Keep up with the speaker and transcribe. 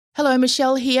Hello,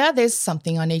 Michelle here. There's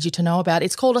something I need you to know about.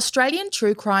 It's called Australian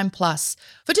True Crime Plus.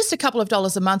 For just a couple of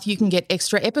dollars a month, you can get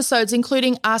extra episodes,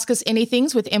 including Ask Us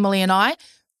Anythings with Emily and I,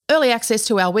 early access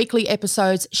to our weekly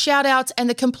episodes, shout-outs, and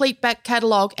the complete back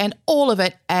catalogue, and all of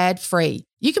it ad-free.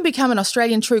 You can become an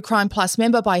Australian True Crime Plus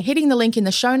member by hitting the link in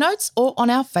the show notes or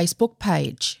on our Facebook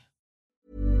page.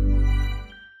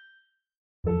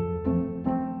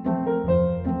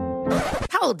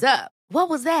 Hold up. What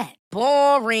was that?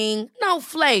 Boring. No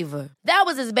flavor. That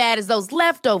was as bad as those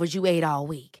leftovers you ate all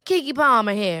week. Keke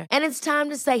Palmer here, and it's time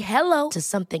to say hello to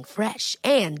something fresh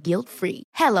and guilt-free.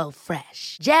 Hello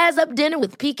Fresh. Jazz up dinner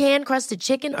with pecan-crusted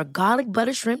chicken or garlic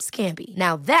butter shrimp scampi.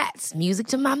 Now that's music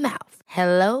to my mouth.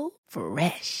 Hello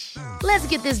Fresh. Let's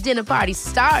get this dinner party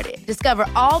started. Discover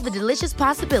all the delicious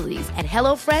possibilities at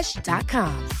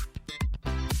HelloFresh.com.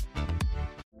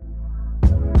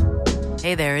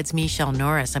 Hey there, it's Michelle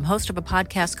Norris. I'm host of a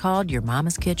podcast called Your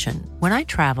Mama's Kitchen. When I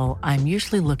travel, I'm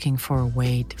usually looking for a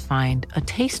way to find a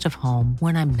taste of home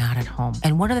when I'm not at home.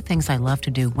 And one of the things I love to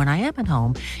do when I am at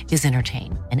home is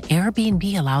entertain. And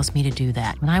Airbnb allows me to do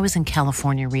that. When I was in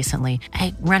California recently,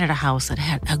 I rented a house that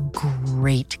had a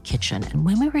great kitchen. And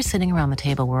when we were sitting around the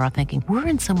table, we were all thinking, we're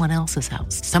in someone else's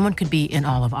house. Someone could be in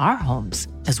all of our homes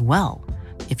as well.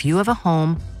 If you have a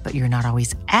home, but you're not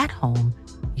always at home,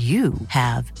 you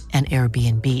have an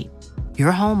Airbnb.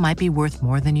 Your home might be worth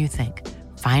more than you think.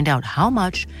 Find out how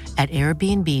much at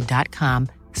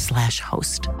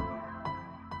airbnb.com/host.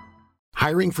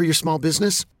 Hiring for your small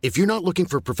business? If you're not looking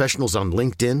for professionals on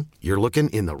LinkedIn, you're looking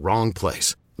in the wrong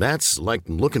place. That's like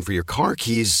looking for your car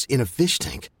keys in a fish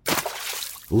tank.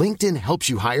 LinkedIn helps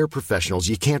you hire professionals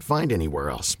you can't find anywhere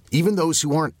else, even those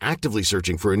who aren't actively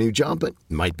searching for a new job but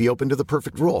might be open to the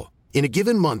perfect role. In a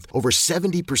given month, over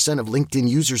 70% of LinkedIn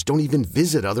users don't even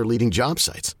visit other leading job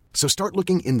sites. So start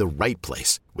looking in the right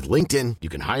place. With LinkedIn, you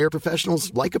can hire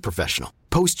professionals like a professional.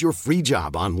 Post your free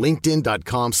job on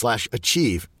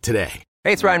linkedin.com/achieve today.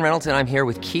 Hey, it's Ryan Reynolds, and I'm here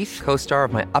with Keith, co-star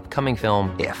of my upcoming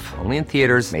film, If, only in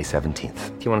theaters May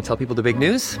 17th. Do you want to tell people the big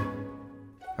news?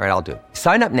 All right, I'll do it.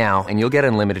 Sign up now and you'll get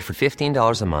unlimited for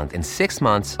 $15 a month and 6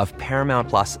 months of Paramount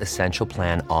Plus Essential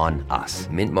Plan on us.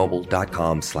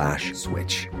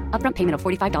 MintMobile.com/switch. Upfront payment of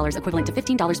 $45 equivalent to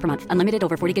 $15 per month. Unlimited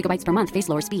over 40 gigabytes per month. Face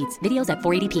lower speeds. Videos at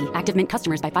 480p. Active Mint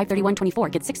customers by 531.24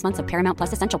 get 6 months of Paramount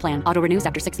Plus Essential Plan. Auto renews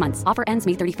after 6 months. Offer ends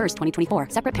May 31st, 2024.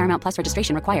 Separate Paramount Plus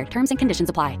registration required. Terms and conditions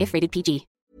apply if rated PG.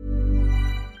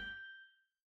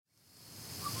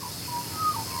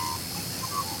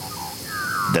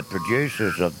 The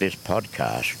producers of this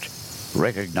podcast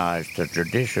recognise the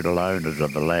traditional owners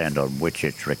of the land on which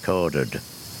it's recorded.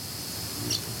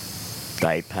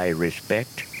 They pay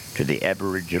respect to the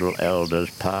Aboriginal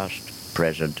elders past,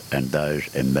 present and those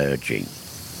emerging.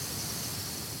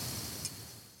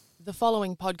 The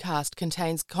following podcast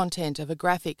contains content of a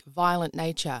graphic, violent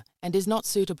nature and is not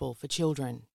suitable for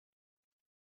children.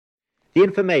 The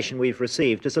information we've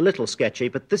received is a little sketchy,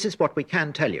 but this is what we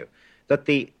can tell you. That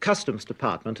the Customs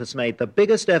Department has made the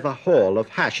biggest ever haul of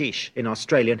hashish in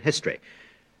Australian history.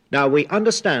 Now, we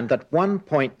understand that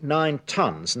 1.9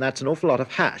 tonnes, and that's an awful lot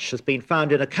of hash, has been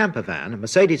found in a camper van, a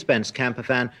Mercedes-Benz camper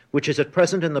van, which is at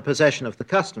present in the possession of the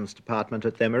Customs Department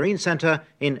at their Marine Centre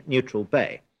in Neutral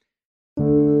Bay.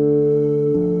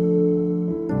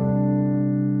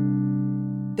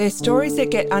 They're stories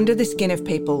that get under the skin of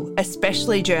people,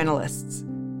 especially journalists.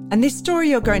 And this story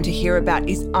you're going to hear about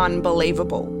is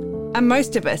unbelievable. And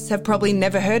most of us have probably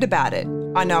never heard about it.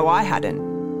 I know I hadn't.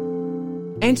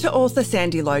 Enter author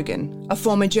Sandy Logan, a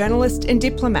former journalist and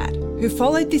diplomat who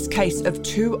followed this case of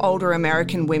two older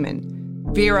American women,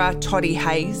 Vera Toddy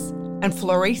Hayes and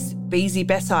Florice Beezy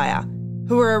Bessire,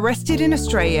 who were arrested in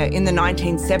Australia in the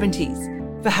 1970s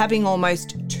for having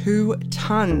almost 2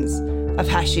 tonnes of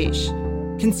hashish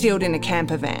concealed in a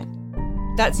camper van.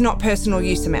 That's not personal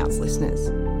use amounts,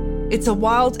 listeners. It's a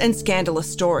wild and scandalous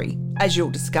story, as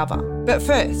you'll discover. But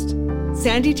first,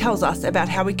 Sandy tells us about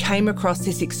how we came across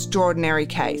this extraordinary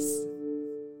case.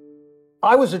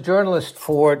 I was a journalist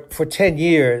for 10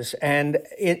 years, and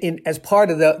as part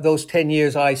of those 10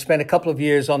 years, I spent a couple of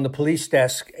years on the police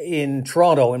desk in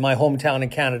Toronto, in my hometown in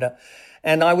Canada.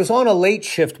 And I was on a late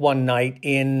shift one night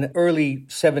in early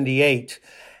 78.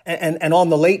 And on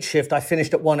the late shift, I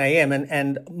finished at 1 a.m.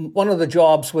 And one of the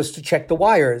jobs was to check the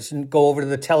wires and go over to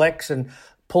the telex and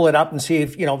pull it up and see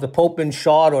if, the Pope been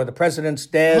shot or the president's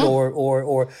dead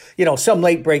or some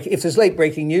late break. If there's late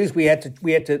breaking news, we had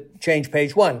to change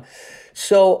page one.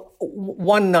 So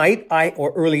one night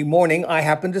or early morning, I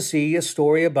happened to see a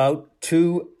story about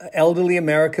 2 elderly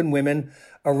American women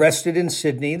arrested in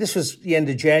Sydney. This was the end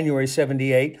of January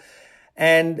 78.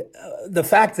 And the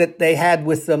fact that they had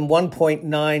with them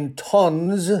 1.9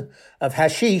 tons of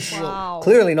hashish,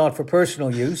 clearly not for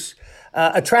personal use,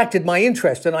 attracted my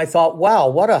interest. And I thought, wow,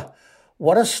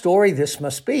 what a story this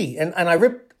must be. And I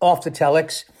ripped off the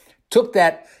telex, took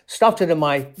that, stuffed it in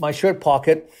my shirt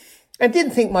pocket, and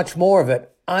didn't think much more of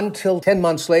it until 10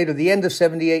 months later, near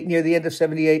the end of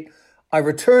 78, I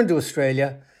returned to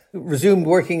Australia, resumed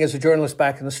working as a journalist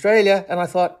back in Australia, and I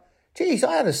thought, geez,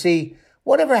 I ought to see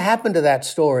whatever happened to that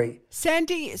story.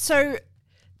 Sandy, so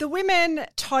the women,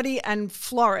 Toddy and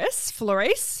Florice,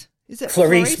 is it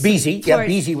Florice Beasy? Yeah,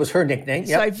 Beasy was her nickname.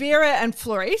 Yep. So Vera and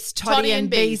Florice, Toddy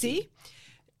and Beasy.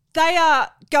 They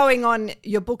are going on,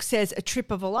 your book says, a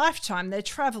trip of a lifetime. They're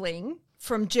travelling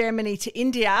from Germany to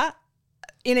India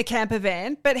in a camper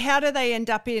van, but how do they end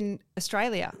up in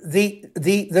Australia?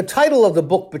 The title of the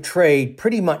book, Betrayed,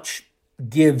 pretty much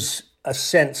gives a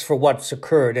sense for what's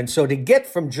occurred. And so to get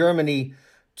from Germany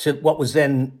to what was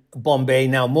then Bombay,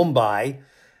 now Mumbai,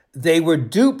 they were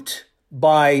duped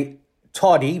by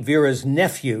Toddy, Vera's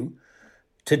nephew,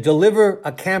 to deliver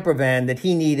a camper van that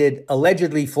he needed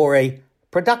allegedly for a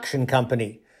production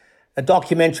company, a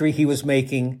documentary he was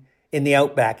making in the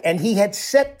outback. And he had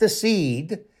set the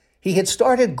seed, he had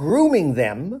started grooming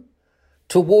them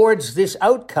towards this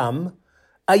outcome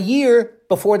a year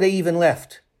before they even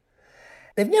left.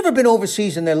 They've never been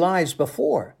overseas in their lives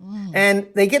before. And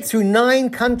they get through 9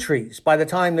 countries by the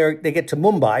time they get to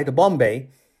Mumbai, to Bombay.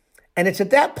 And it's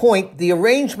at that point, the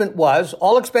arrangement was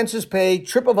all expenses paid,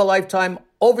 trip of a lifetime,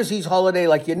 overseas holiday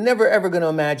like you're never, ever going to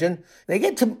imagine. They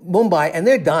get to Mumbai and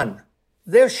they're done.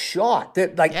 They're shot.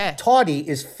 Toddy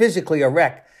is physically a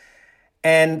wreck.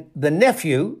 And the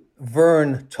nephew,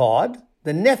 Vern Todd,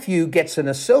 the nephew gets an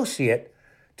associate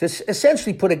to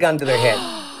essentially put a gun to their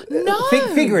head. No.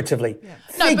 Figuratively. Yeah.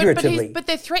 Figuratively. But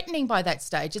they're threatening by that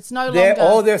stage. It's no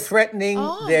longer... They're threatening.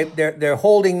 Oh. They're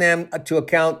holding them to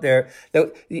account.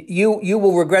 You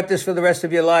will regret this for the rest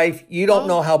of your life. You don't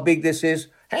know how big this is.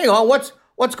 Hang on,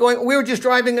 what's going on? We were just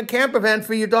driving a camper van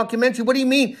for your documentary. What do you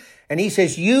mean? And he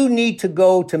says, you need to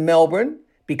go to Melbourne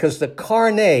because the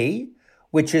carnet,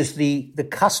 which is the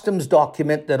customs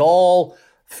document that all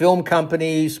film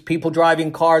companies, people driving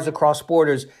cars across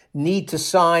borders need to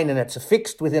sign, and it's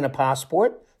affixed within a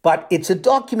passport. But it's a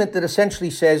document that essentially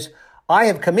says, I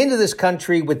have come into this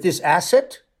country with this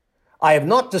asset. I have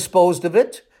not disposed of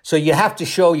it. So you have to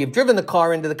show you've driven the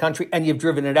car into the country and you've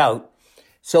driven it out.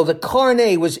 So the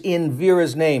carnet was in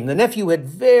Vera's name. The nephew had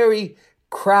very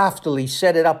craftily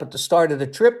set it up at the start of the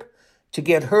trip to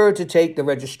get her to take the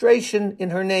registration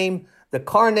in her name, the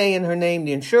carnet in her name,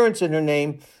 the insurance in her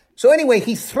name. So anyway,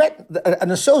 he threatened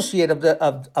an associate of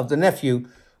the nephew,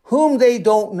 whom they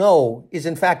don't know is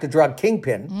in fact a drug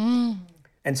kingpin,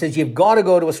 and says, you've got to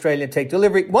go to Australia and take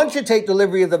delivery. Once you take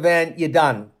delivery of the van, you're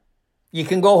done. You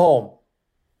can go home.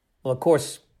 Well, of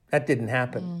course, that didn't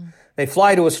happen. They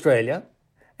fly to Australia.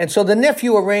 And so the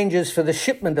nephew arranges for the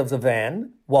shipment of the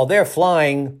van while they're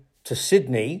flying to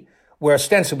Sydney, where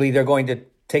ostensibly they're going to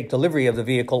take delivery of the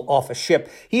vehicle off a ship.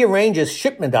 He arranges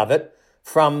shipment of it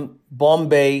from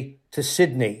Bombay to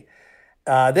Sydney.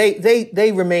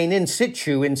 They remain in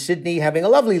situ in Sydney, having a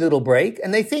lovely little break,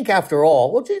 and they think, after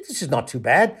all, well, this is not too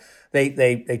bad.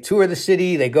 They tour the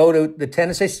city, they go to the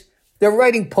tennis. They're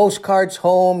writing postcards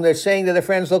home. They're saying to their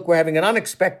friends, look, we're having an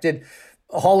unexpected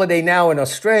holiday now in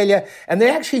Australia, and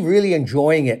they're actually really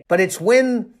enjoying it. But it's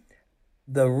when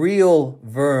the real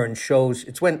Vern shows,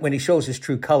 it's when he shows his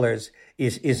true colors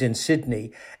is in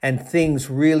Sydney, and things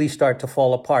really start to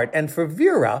fall apart. And for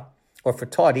Vera, or for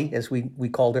Toddy, as we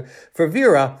called her, for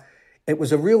Vera, it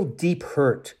was a real deep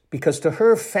hurt, because to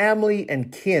her, family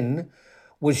and kin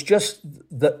was just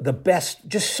the best,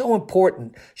 just so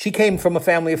important. She came from a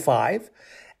family of 5,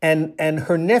 and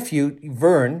her nephew,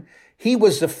 Vern, he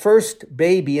was the first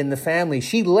baby in the family.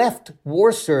 She left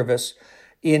war service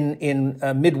in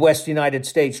Midwest United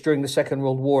States during the Second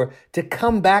World War to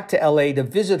come back to LA to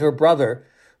visit her brother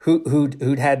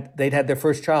they'd had their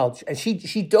first child. And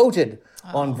she doted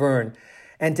on Vern.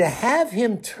 And to have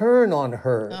him turn on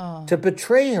her, to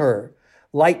betray her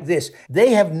like this,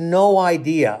 they have no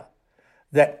idea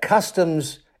that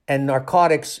customs and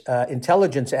narcotics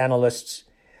intelligence analysts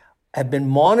have been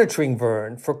monitoring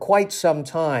Vern for quite some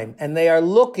time, and they are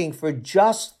looking for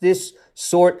just this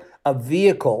sort of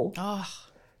vehicle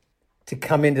to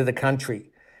come into the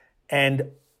country.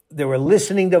 And there were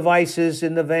listening devices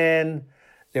in the van,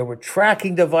 there were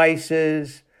tracking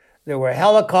devices, there were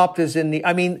helicopters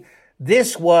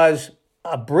this was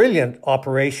a brilliant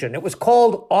operation. It was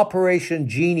called Operation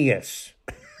Genius.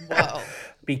 Wow.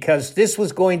 Because this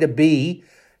was going to be,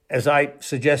 as I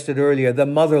suggested earlier, the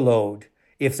mother lode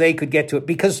if they could get to it,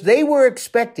 because they were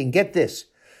expecting, get this,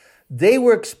 they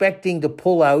were expecting to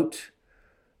pull out,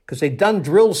 because they'd done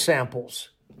drill samples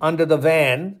under the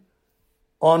van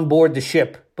on board the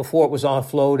ship before it was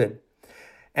offloaded.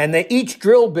 And each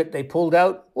drill bit they pulled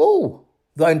out,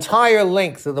 the entire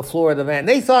length of the floor of the van.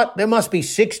 They thought there must be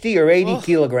 60 or 80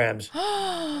 kilograms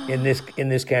in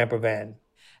this camper van.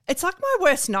 It's like my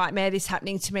worst nightmare, this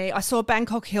happening to me. I saw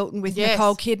Bangkok Hilton with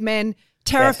Nicole Kidman,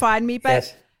 terrified me,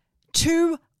 but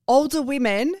two older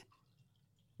women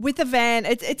with a van.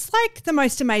 It's like the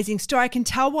most amazing story. I can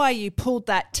tell why you pulled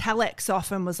that telex off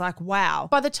and was like, wow.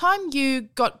 By the time you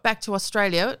got back to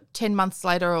Australia 10 months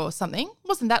later or something,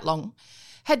 wasn't that long,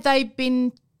 had they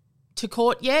been to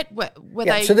court yet? Were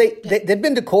they? So they'd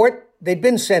been to court. They'd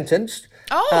been sentenced.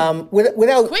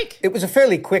 Without quick. It was a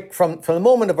fairly quick from the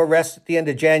moment of arrest at the end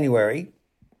of January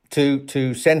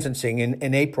to sentencing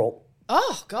in April.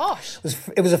 Oh gosh!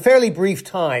 It was a fairly brief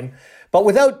time, but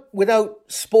without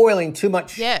spoiling too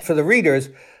much for the readers,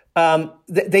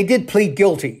 they did plead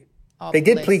guilty. They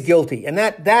did plead guilty, and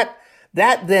that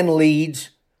then leads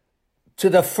to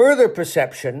the further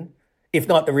perception, if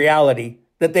not the reality,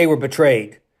 that they were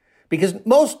betrayed. Because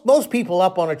most people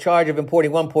up on a charge of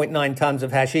importing 1.9 tons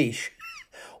of hashish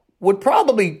would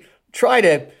probably try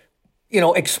to,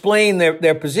 explain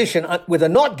their position with a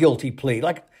not guilty plea,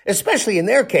 like especially in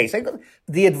their case.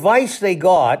 The advice they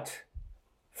got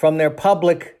from their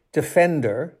public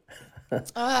defender,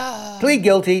 plead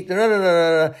guilty. They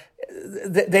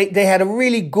had a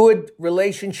really good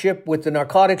relationship with the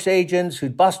narcotics agents who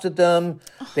busted them.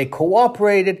 They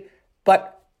cooperated,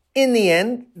 but in the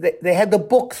end, they had the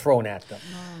book thrown at them.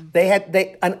 They had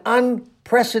an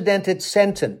unprecedented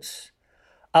sentence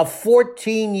of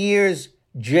 14 years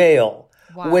jail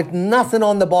with nothing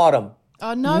on the bottom.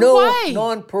 Oh, no way.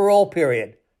 Non-parole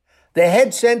period. The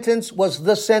head sentence was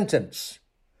the sentence.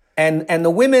 And the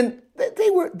women,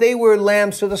 they were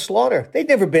lambs to the slaughter. They'd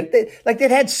never been,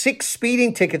 they'd had 6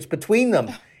 speeding tickets between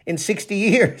them in 60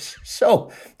 years.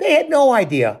 So they had no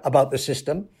idea about the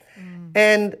system.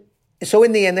 And so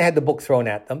in the end, they had the book thrown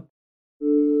at them.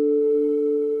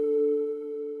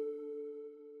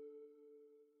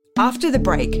 After the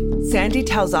break, Sandy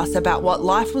tells us about what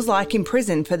life was like in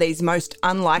prison for these most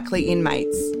unlikely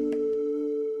inmates.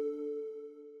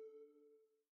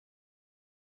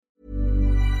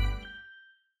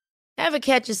 Ever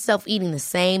catch yourself eating the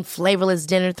same flavorless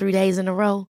dinner 3 days in a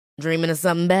row? Dreaming of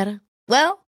something better?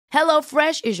 Well,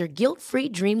 HelloFresh is your guilt-free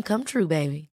dream come true,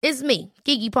 baby. It's me,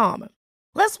 Keke Palmer.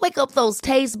 Let's wake up those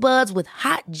taste buds with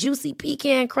hot, juicy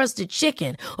pecan-crusted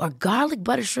chicken or garlic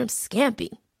butter shrimp scampi.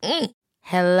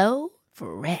 Hello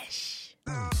Fresh.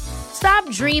 Stop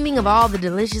dreaming of all the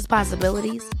delicious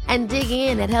possibilities and dig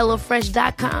in at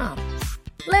HelloFresh.com.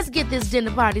 Let's get this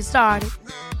dinner party started.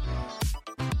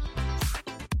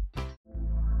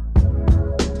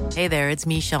 Hey there, it's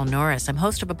Michelle Norris. I'm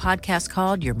host of a podcast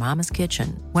called Your Mama's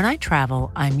Kitchen. When I travel,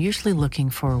 I'm usually looking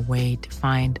for a way to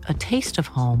find a taste of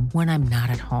home when I'm not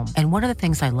at home. And one of the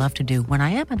things I love to do when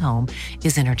I am at home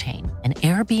is entertain. And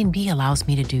Airbnb allows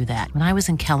me to do that. When I was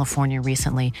in California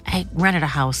recently, I rented a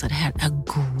house that had a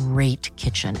great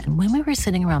kitchen. And when we were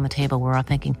sitting around the table, we were all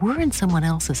thinking, we're in someone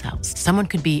else's house. Someone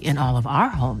could be in all of our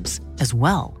homes as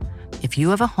well. If you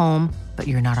have a home, but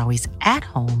you're not always at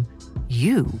home,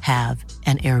 you have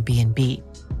an Airbnb.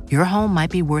 Your home might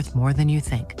be worth more than you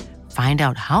think. Find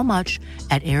out how much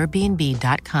at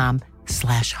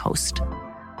airbnb.com/host.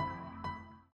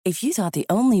 If you thought the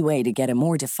only way to get a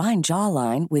more defined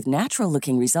jawline with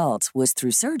natural-looking results was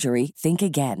through surgery, think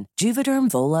again. Juvederm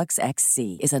Volux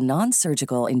XC is a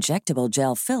non-surgical injectable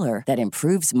gel filler that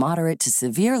improves moderate to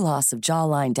severe loss of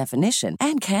jawline definition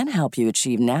and can help you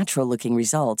achieve natural-looking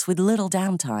results with little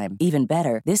downtime. Even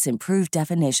better, this improved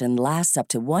definition lasts up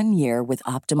to 1 year with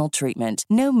optimal treatment.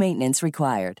 No maintenance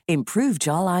required. Improve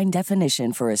jawline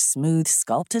definition for a smooth,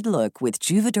 sculpted look with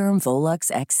Juvederm Volux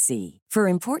XC. For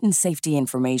important safety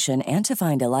information and to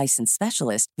find a licensed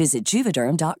specialist, visit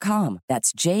Juvederm.com.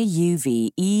 That's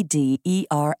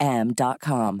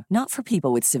JUVEDERM.com. Not for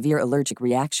people with severe allergic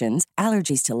reactions,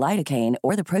 allergies to lidocaine,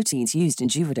 or the proteins used in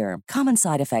Juvederm. Common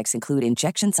side effects include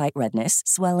injection site redness,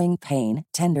 swelling, pain,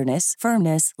 tenderness,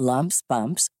 firmness, lumps,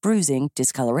 bumps, bruising,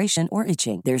 discoloration, or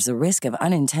itching. There's a risk of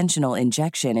unintentional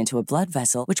injection into a blood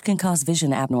vessel, which can cause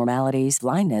vision abnormalities,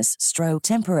 blindness, stroke,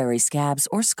 temporary scabs,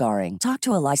 or scarring. Talk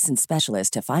to a licensed specialist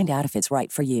to find out if it's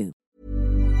right for you.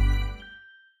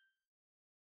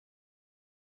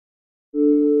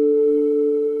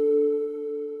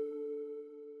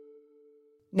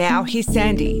 Now here's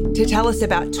Sandy to tell us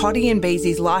about Toddy and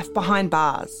Beezy's life behind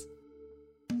bars.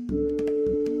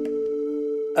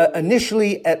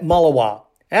 Initially at Mullewa,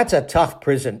 That's a tough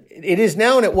prison. It is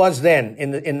now, and it was then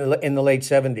in the late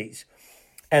 70s.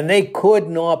 And they could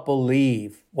not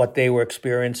believe what they were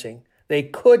experiencing. They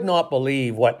could not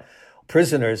believe what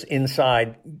prisoners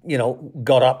inside,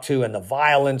 got up to, and the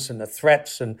violence and the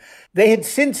threats. And they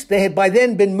had by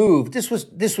then been moved. This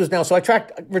was now. So I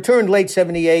returned late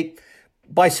 78.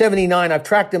 By 79, I've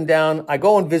tracked them down. I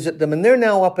go and visit them, and they're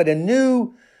now up at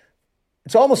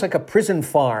it's almost like a prison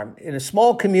farm in a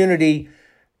small community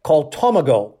called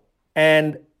Tomago.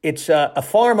 And it's a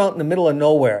farm out in the middle of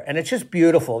nowhere. And it's just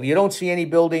beautiful. You don't see any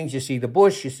buildings. You see the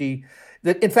bush.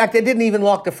 In fact, they didn't even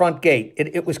lock the front gate.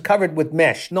 It was covered with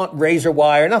mesh, not razor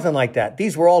wire, nothing like that.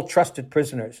 These were all trusted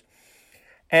prisoners.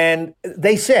 And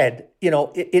they said,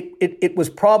 it was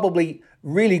probably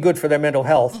really good for their mental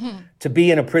health to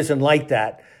be in a prison like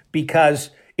that,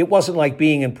 because it wasn't like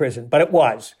being in prison, but it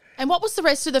was. And what was the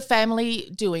rest of the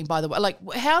family doing, by the way? Like,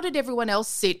 how did everyone else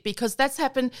sit? Because that's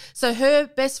happened. So her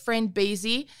best friend,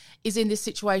 Beezy, is in this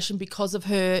situation because of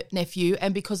her nephew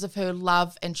and because of her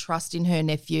love and trust in her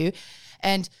nephew.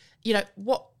 And,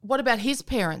 what about his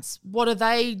parents? What are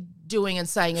they doing and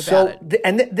saying about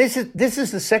it? This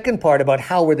is the second part about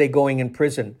how were they going in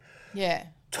prison. Yeah.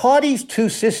 Tottie's two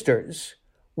sisters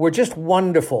were just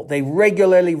wonderful. They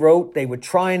regularly wrote. They would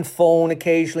try and phone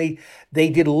occasionally. They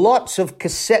did lots of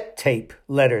cassette tape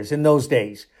letters in those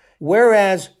days.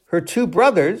 Whereas her two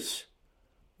brothers,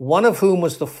 one of whom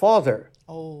was the father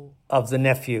of the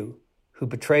nephew who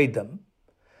betrayed them,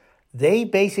 they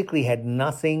basically had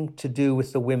nothing to do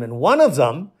with the women. One of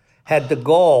them had the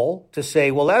gall to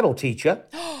say, well, that'll teach you.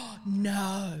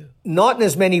 No. Not in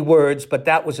as many words, but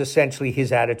that was essentially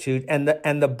his attitude. And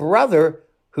the brother,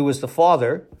 who was the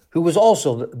father, who was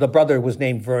also, the brother was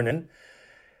named Vernon,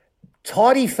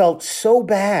 Tottie felt so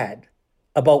bad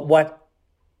about what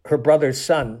her brother's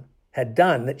son had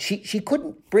done that she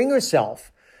couldn't bring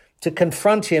herself to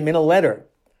confront him in a letter.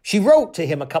 She wrote to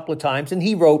him a couple of times, and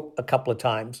he wrote a couple of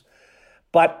times.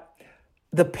 But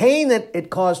the pain that it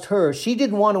caused her, she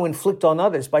didn't want to inflict on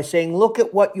others by saying, look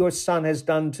at what your son has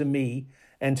done to me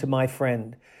and to my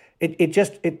friend.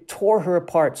 It tore her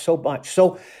apart so much.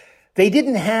 So they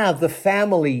didn't have the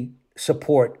family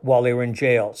support while they were in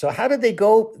jail. So how did they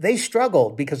go? They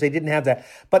struggled because they didn't have that.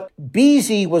 But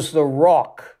Beezy was the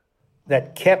rock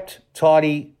that kept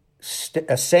Tottie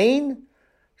sane,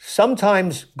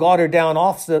 sometimes got her down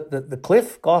off the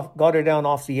cliff, got her down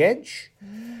off the edge,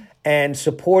 and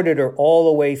supported her all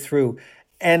the way through.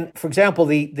 And, for example,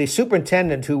 the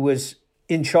superintendent who was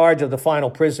in charge of the final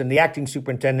prison, the acting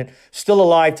superintendent, still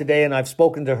alive today, and I've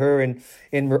spoken to her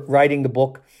in writing the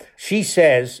book. She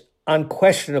says,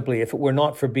 unquestionably, if it were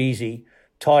not for Beezy,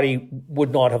 Tottie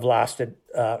would not have lasted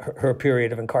her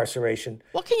period of incarceration.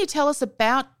 What can you tell us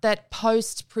about that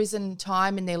post-prison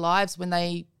time in their lives when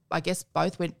they, I guess,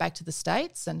 both went back to the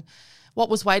States, and what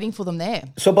was waiting for them there?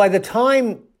 So by the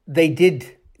time they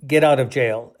did get out of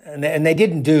jail, and they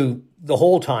didn't do the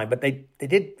whole time, but they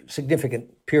did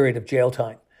significant period of jail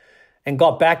time and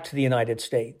got back to the United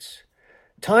States.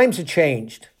 Times had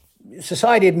changed.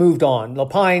 Society had moved on.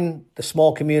 Lapine, the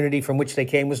small community from which they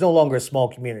came, was no longer a small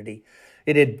community.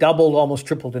 It had doubled, almost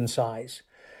tripled in size.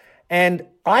 And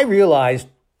I realized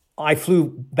I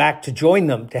flew back to join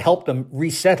them, to help them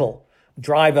resettle,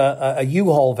 drive a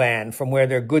U-Haul van from where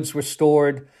their goods were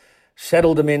stored,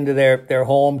 settled them into their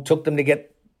home, took them to get,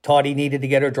 Tottie needed to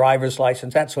get her driver's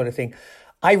license, that sort of thing.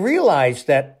 I realized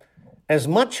that as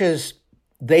much as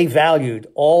they valued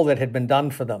all that had been done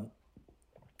for them,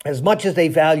 as much as they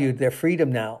valued their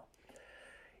freedom now,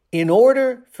 in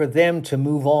order for them to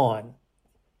move on,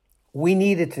 we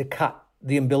needed to cut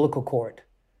the umbilical cord.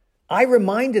 I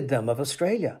reminded them of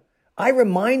Australia. I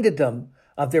reminded them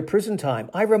of their prison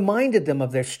time. I reminded them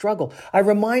of their struggle. I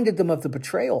reminded them of the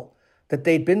betrayal that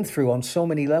they'd been through on so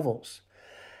many levels.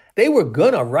 They were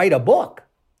going to write a book.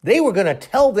 They were going to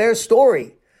tell their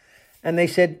story. And they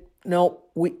said, no,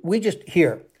 we just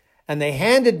here. And they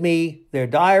handed me their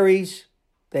diaries.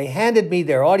 They handed me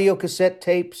their audio cassette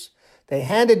tapes. They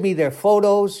handed me their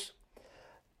photos,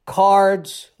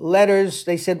 cards, letters.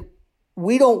 They said,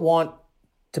 we don't want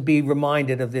to be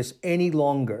reminded of this any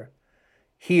longer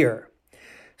here.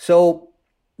 So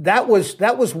that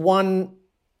was one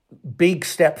big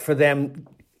step for them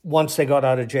once they got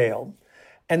out of jail.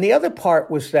 And the other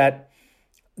part was that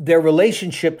their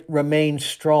relationship remained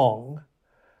strong,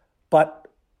 but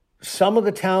some of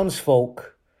the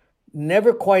townsfolk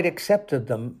never quite accepted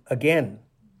them again.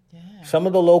 Yeah. Some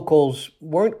of the locals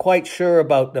weren't quite sure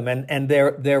about them, and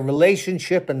their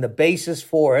relationship and the basis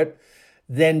for it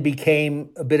then became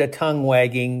a bit of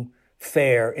tongue-wagging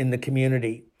fare in the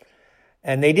community.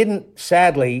 And they didn't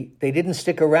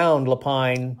stick around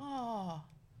Lapine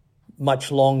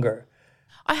much longer.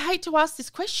 I hate to ask this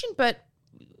question, but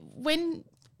when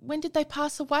did they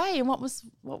pass away, and what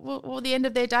were the end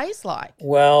of their days like?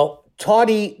 Well,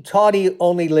 Toddy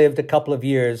only lived a couple of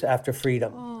years after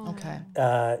freedom. Oh. Okay.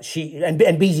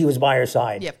 And Beezy was by her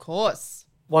side. Yeah, of course.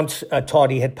 Once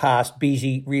Toddy had passed,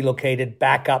 Beezy relocated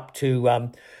back up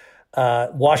to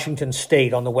Washington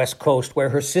State on the West Coast, where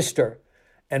her sister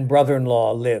and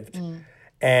brother-in-law lived.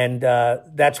 And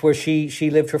that's where she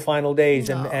lived her final days,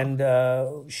 and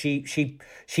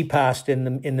she passed in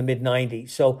the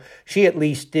mid-90s. So she at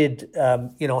least did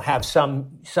have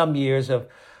some years of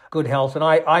good health. And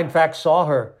I in fact saw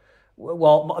her.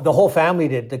 Well, the whole family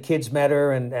did. The kids met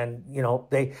her, and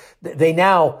they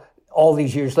now, all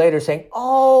these years later, saying,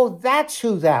 "Oh, that's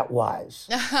who that was."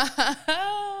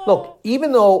 Look,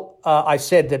 even though I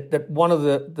said that one of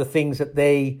the things that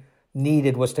they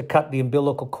needed was to cut the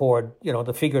umbilical cord,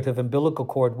 the figurative umbilical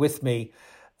cord with me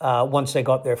once they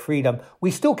got their freedom,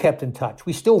 we still kept in touch.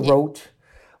 We still wrote.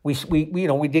 We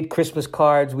did Christmas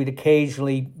cards. We'd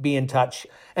occasionally be in touch.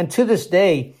 And to this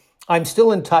day, I'm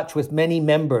still in touch with many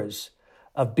members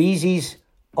of Beezy's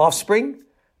offspring,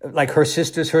 like her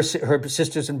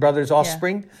sisters and brothers'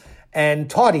 offspring, and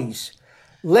Toddy's.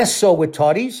 Less so with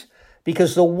Toddy's,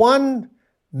 because the one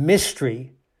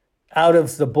mystery out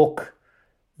of the book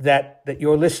that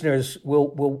your listeners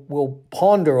will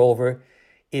ponder over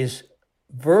is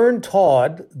Vern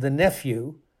Todd, the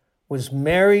nephew, was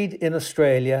married in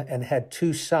Australia and had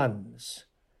 2 sons.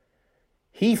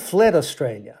 He fled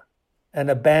Australia and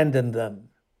abandoned them.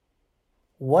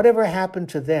 Whatever happened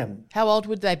to them? How old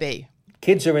would they be?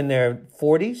 Kids are in their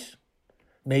 40s,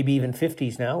 maybe even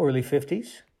 50s now, early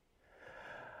 50s.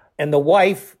 And the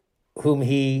wife, whom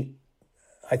he,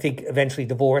 I think, eventually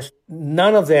divorced,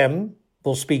 none of them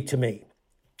will speak to me.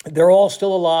 They're all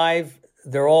still alive.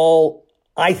 They're all,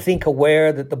 I think,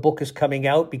 aware that the book is coming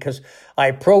out, because I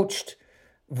approached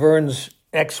Vern's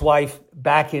ex-wife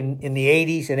back in the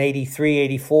 80s, in 83,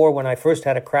 84, when I first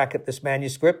had a crack at this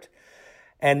manuscript.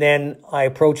 And then I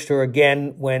approached her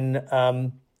again when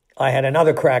I had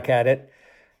another crack at it.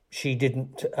 She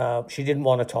didn't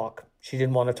want to talk. She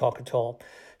didn't want to talk at all.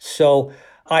 So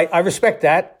I respect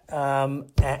that,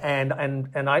 and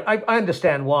I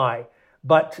understand why.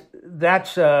 But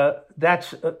that's a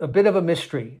bit of a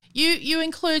mystery. You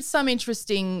include some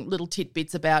interesting little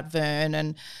tidbits about Vern,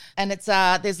 and it's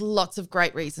there's lots of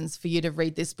great reasons for you to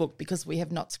read this book, because we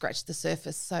have not scratched the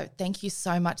surface. So thank you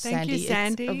so much, Sandy. Thank you,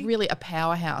 Sandy. It's really a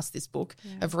powerhouse, this book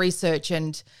of research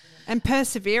and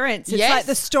perseverance. It's like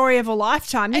the story of a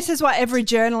lifetime. This is what every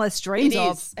journalist dreams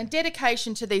of. And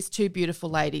dedication to these 2 beautiful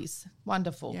ladies.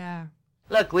 Wonderful. Yeah.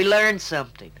 Look, we learned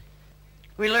something.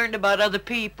 We learned about other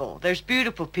people. There's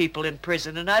beautiful people in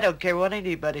prison, and I don't care what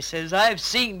anybody says. I've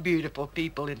seen beautiful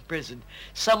people in prison.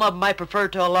 Some of them I prefer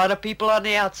to a lot of people on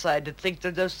the outside that think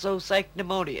they're just so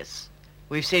sanctimonious.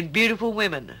 We've seen beautiful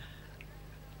women.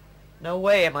 No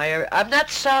way am I... I'm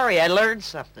not sorry. I learned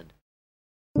something.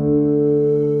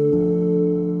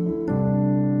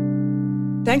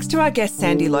 Thanks to our guest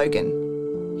Sandy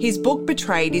Logan. His book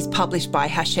Betrayed is published by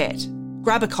Hachette.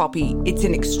 Grab a copy. It's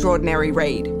an extraordinary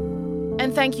read.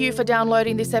 And thank you for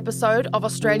downloading this episode of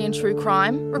Australian True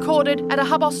Crime, recorded at a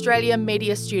Hub Australia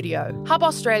media studio,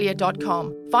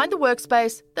 hubaustralia.com. Find the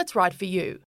workspace that's right for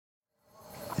you.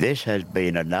 This has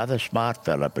been another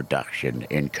Smartfella production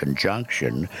in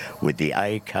conjunction with the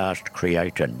Acast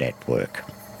Creator Network.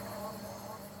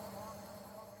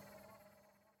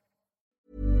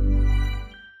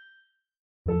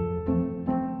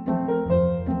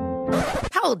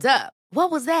 Hold up. What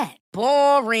was that?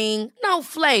 Boring. No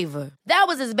flavor. That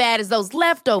was as bad as those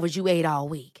leftovers you ate all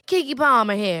week. Keke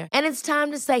Palmer here, and it's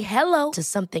time to say hello to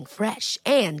something fresh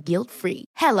and guilt-free.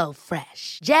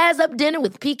 HelloFresh. Jazz up dinner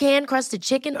with pecan-crusted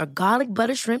chicken or garlic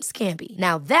butter shrimp scampi.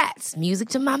 Now that's music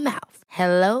to my mouth.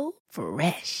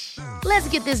 HelloFresh. Let's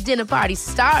get this dinner party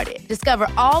started. Discover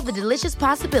all the delicious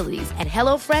possibilities at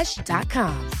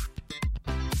HelloFresh.com.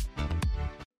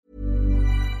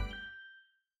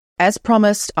 As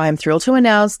promised, I am thrilled to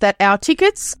announce that our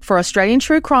tickets for Australian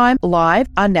True Crime Live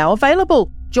are now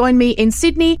available. Join me in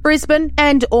Sydney, Brisbane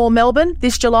and or Melbourne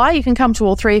this July. You can come to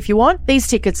all 3 if you want. These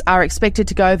tickets are expected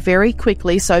to go very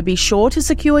quickly, so be sure to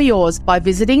secure yours by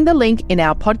visiting the link in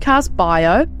our podcast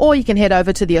bio, or you can head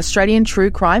over to the Australian True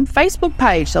Crime Facebook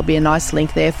page. There'll be a nice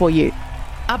link there for you.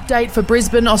 Update for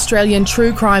Brisbane Australian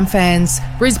True Crime fans.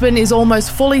 Brisbane is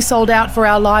almost fully sold out for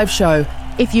our live show.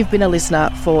 If you've been a listener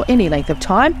for any length of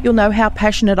time, you'll know how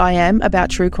passionate I am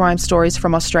about true crime stories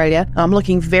from Australia. I'm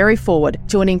looking very forward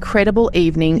to an incredible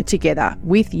evening together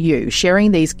with you,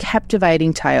 sharing these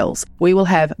captivating tales. We will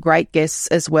have great guests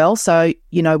as well, so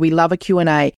you know we love a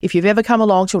Q&A. If you've ever come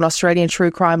along to an Australian True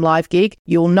Crime Live gig,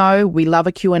 you'll know we love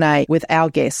a Q&A with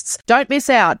our guests. Don't miss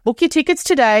out. Book your tickets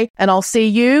today, and I'll see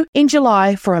you in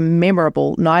July for a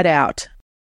memorable night out.